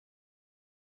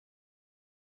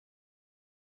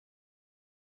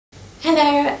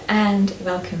Hello and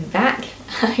welcome back.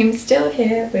 I'm still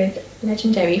here with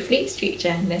legendary Fleet Street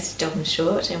journalist Dom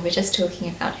Short, and we're just talking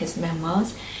about his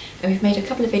memoirs. And we've made a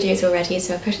couple of videos already,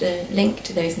 so I'll put a link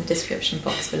to those in the description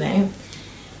box below.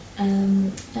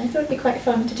 I thought it'd be quite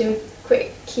fun to do a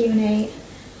quick Q&A.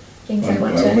 Things I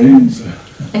want to... means.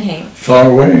 Okay.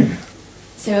 Far away.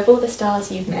 So of all the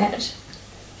stars you've met,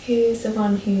 who's the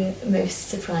one who most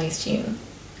surprised you?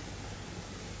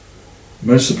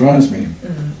 Most surprised me?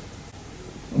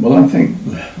 Well, I think,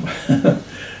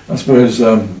 I suppose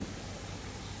a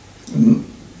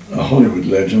Hollywood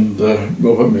legend,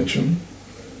 Robert Mitchum.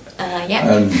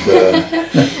 Yeah. And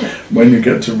when you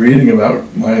get to reading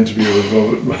about my interview with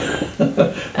Robert,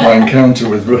 my encounter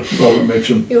with Robert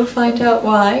Mitchum, you'll find out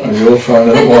why. And you'll find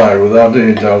out why, without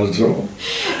any doubt at all.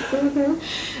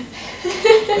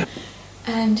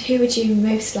 And who would you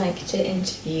most like to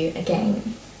interview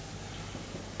again?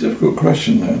 Difficult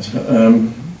question, that.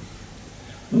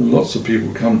 Lots of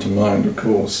people come to mind, of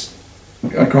course.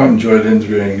 I quite enjoyed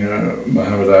interviewing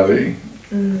Muhammad Ali.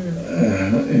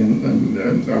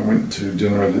 And I went to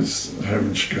dinner at his home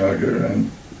in Chicago,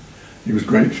 and he was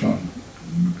great fun.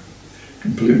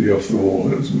 Completely off the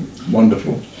wall. It was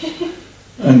wonderful.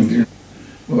 And,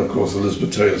 well, of course,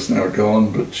 Elizabeth Taylor's now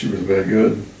gone, but she was very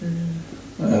good.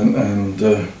 And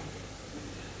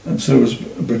so was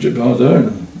Bridget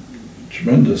Bardot.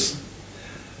 Tremendous.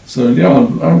 So, yeah,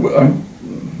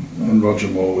 and Roger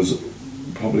Moore was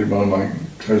probably one of my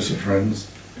closer friends.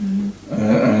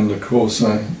 And of course,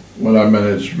 when I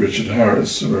managed Richard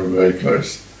Harris, we were very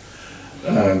close,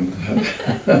 and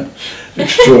had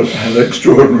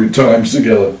extraordinary times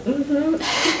together.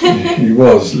 He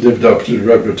lived up to his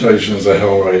reputation as a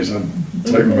hellraiser.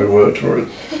 Take my word for it.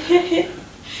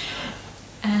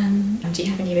 Do you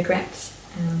have any regrets?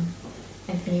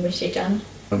 Anything you wish you'd done?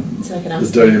 So I can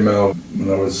ask the Daily Mail,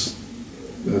 when I was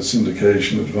the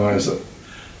syndication advisor,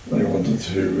 they wanted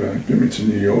to get me to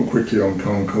New York quickly on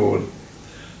Concorde,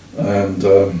 and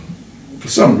for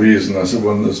some reason I said,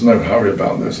 well, there's no hurry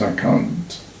about this, I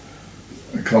can't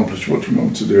accomplish what you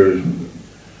want to do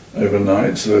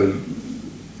overnight, so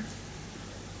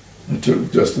I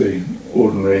took just the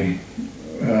ordinary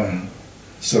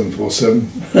 747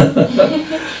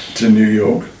 to New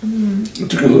York. It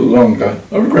took a little longer.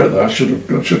 I regret that. I should have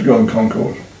gone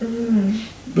Concorde.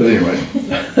 But anyway.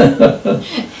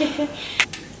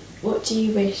 What do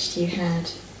you wish you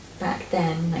had back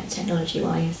then, like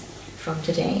technology-wise, from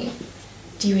today?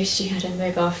 Do you wish you had a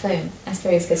mobile phone? I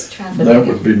suppose because travelling... That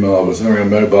would be marvellous. Having a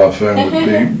mobile phone would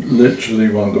be literally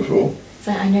wonderful.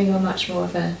 So I know you're much more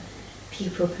of a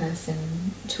people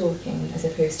person talking as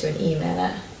opposed to an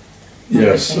emailer.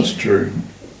 Yes, that's true.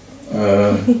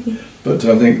 But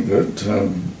I think that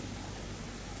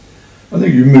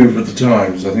you move with the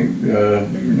times. I think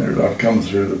I've come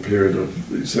through the period of,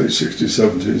 say, 60s,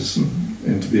 70s and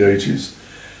into the 80s,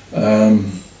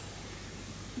 and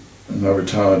I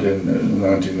retired in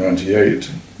 1998.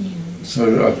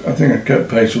 So I think I kept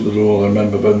pace with it all. I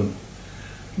remember when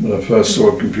I first saw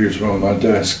a computer on my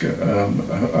desk,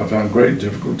 I found great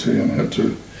difficulty and had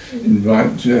to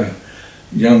invite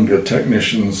younger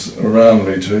technicians around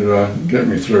me to get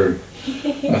me through.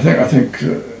 I think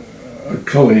a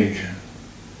colleague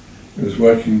who was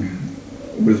working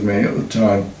with me at the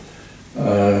time,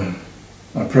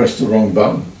 I pressed the wrong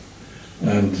button,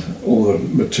 and all the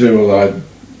material I'd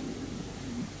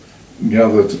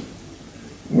gathered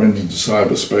went into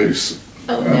cyberspace.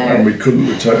 Oh, no. And we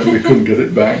couldn't get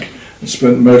it back. I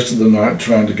spent most of the night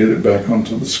trying to get it back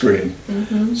onto the screen.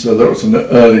 So that was an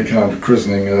early kind of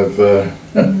christening of the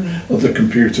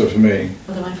computer for me.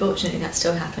 Although unfortunately that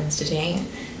still happens today.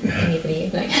 Anybody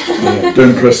like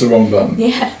don't press the wrong button.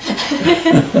 Yeah.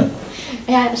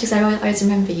 Yeah, actually, so I always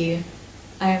remember you.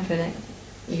 I remember like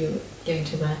you going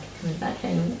to work, coming back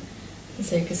home.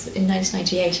 So because in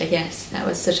 1998, I guess that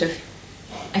was sort of,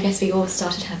 I guess we all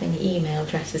started having email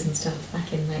addresses and stuff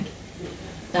back in like.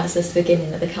 That was just the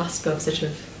beginning of the cusp of sort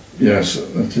of... Yes,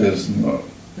 that is.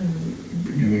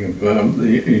 Beginning of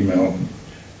the email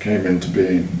came into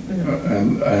being,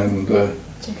 and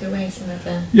took away some of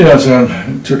the... Yes,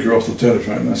 and took you off the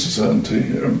telephone, that's a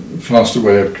certainty. A faster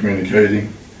way of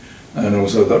communicating, and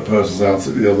also that person's out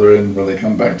at the other end when they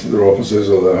come back to their offices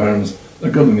or their homes,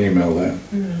 they've got an email there,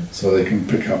 so they can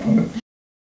pick up on it.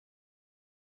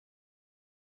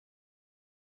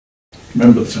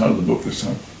 Remember the title of the book this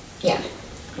time? Yeah.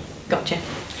 Gotcha.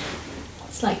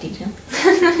 Slight detail.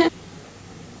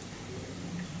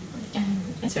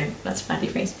 Sorry, that's badly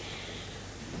phrased.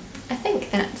 I think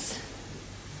that's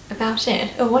about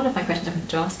it. Oh, one of my questions I wanted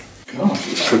to ask. God,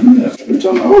 it's good, isn't it? We've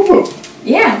done the whole book.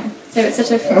 Yeah. So it's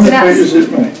sort of... How many pages is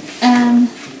it, mate?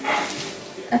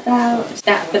 about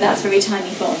that, but that's very tiny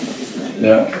font, isn't it?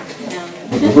 Yeah.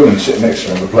 The woman sitting next to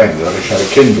me on the plane today, she had a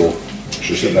Kindle.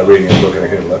 She was sitting there reading and looking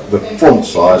at a Kindle. The font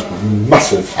size was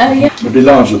massive. Oh yeah. It'd be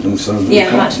larger than some.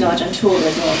 Yeah, much larger and taller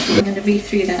as well. I'm going to read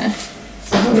through that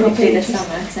properly this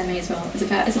summer because I may as well. It's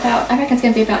about. I reckon it's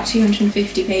going to be about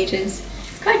 250 pages.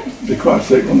 It's quite. They're quite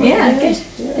thick, aren't they? Yeah, good,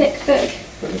 thick book.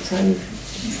 But it's only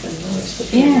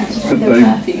nice. Yeah, the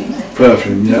perfume.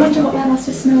 Perfume, yeah. I wonder what that must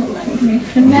have smelled like.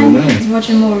 And then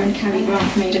Roger Moore and Cary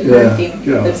Grant made a perfume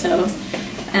themselves.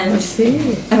 And I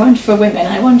see. I wonder for women,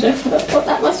 I wonder what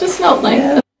that must have smelled like.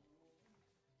 Yeah.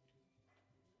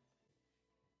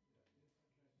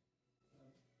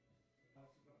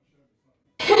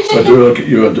 So do a look at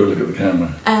you or do a look at the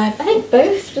camera? I think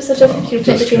both, just sort of, you can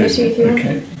flip between the two if you want.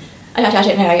 Okay. I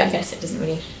don't know, I guess it doesn't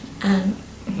really. Oh,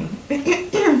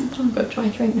 I've got a dry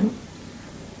throat now.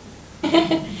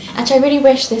 Actually, I really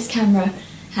wish this camera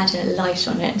had a light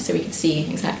on it so we could see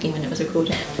exactly when it was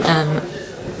recorded.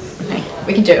 Okay,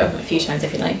 we can do it a few times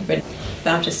if you like, but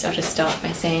I'll just start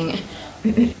by saying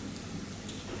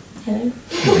hello.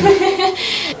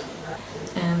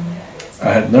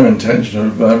 I had no intention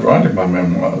of writing my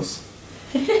memoirs,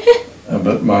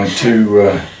 but my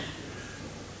two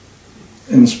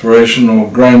inspirational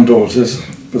granddaughters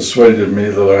persuaded me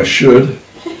that I should,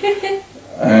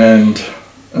 and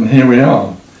here we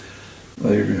are.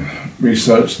 They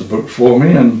researched the book for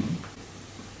me and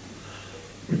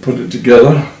we put it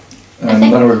together,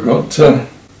 and now we've got the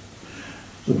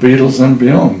Beatles and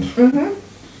Beyond.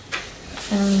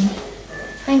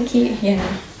 Thank you.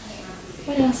 Yeah.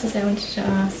 What else was I wanted to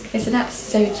ask?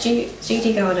 So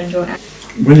Judy Garland, your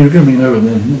Will you give me an over and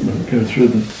then go through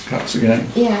the cuts again?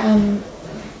 yeah,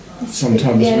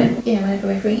 Sometime this week? yeah, whenever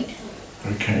we're free.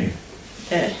 Okay.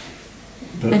 Good.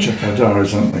 But check our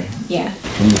diaries, aren't we? Yeah.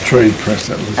 From the trade press,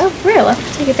 that was. Oh, real? I'll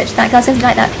take a picture of that. Because I was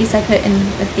like that piece I put in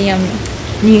with the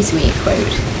Newsweek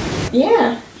quote.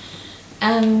 Yeah.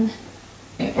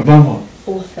 About what?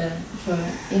 Author for,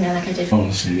 like I did Oh,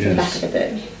 I see, for the back yes. of the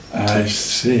book. I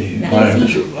see. No, My I see.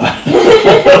 initial.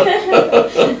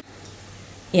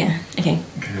 Yeah, okay.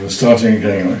 Okay, we're starting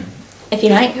again, aren't we? If you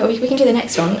like, or we can do the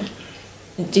next one.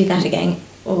 Do that again.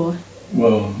 Or.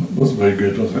 Well, it wasn't very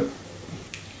good, was it?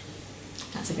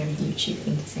 That's a very YouTube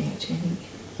thing to say, actually, I think.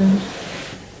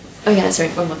 Oh, yeah, sorry,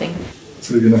 one more thing.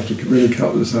 So you're going to have to really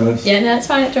cut this out. Yeah, no, it's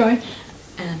fine, don't worry.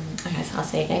 Okay, so I'll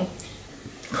say again.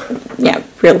 Yeah,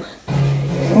 real.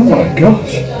 Oh my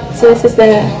gosh. So this is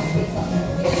the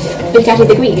Look at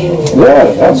the Greek.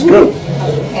 Yeah, that's good.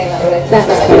 That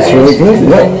was That's really good,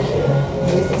 yeah.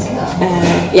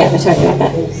 yeah, let's talk about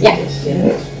that. Yeah.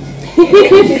 Good.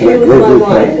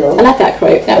 I like that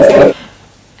quote. That was good.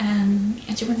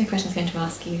 Actually, one of the questions I was going to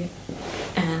ask you.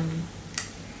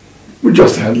 We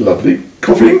just had lovely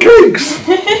coffee and cakes.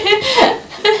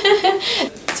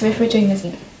 So if we're doing this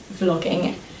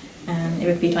vlogging, it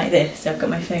would be like this. So I've got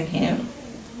my phone here.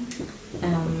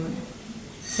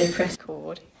 So press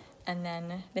record, and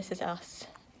then this is us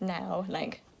now,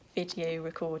 like video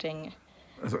recording.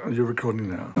 You're recording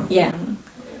now? Yeah.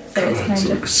 So it's God, kind it of.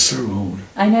 looks so old.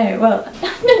 I know. Well, no.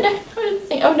 I was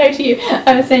saying. Oh no, to you.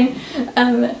 I was saying.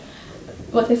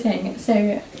 What's I saying? So.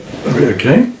 Are we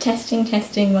okay? Testing.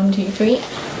 1, 2, 3.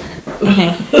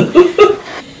 Okay.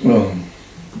 Well,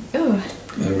 Oh.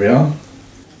 there we are.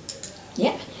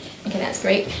 Yep. Okay, that's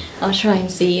great. I'll try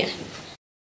and see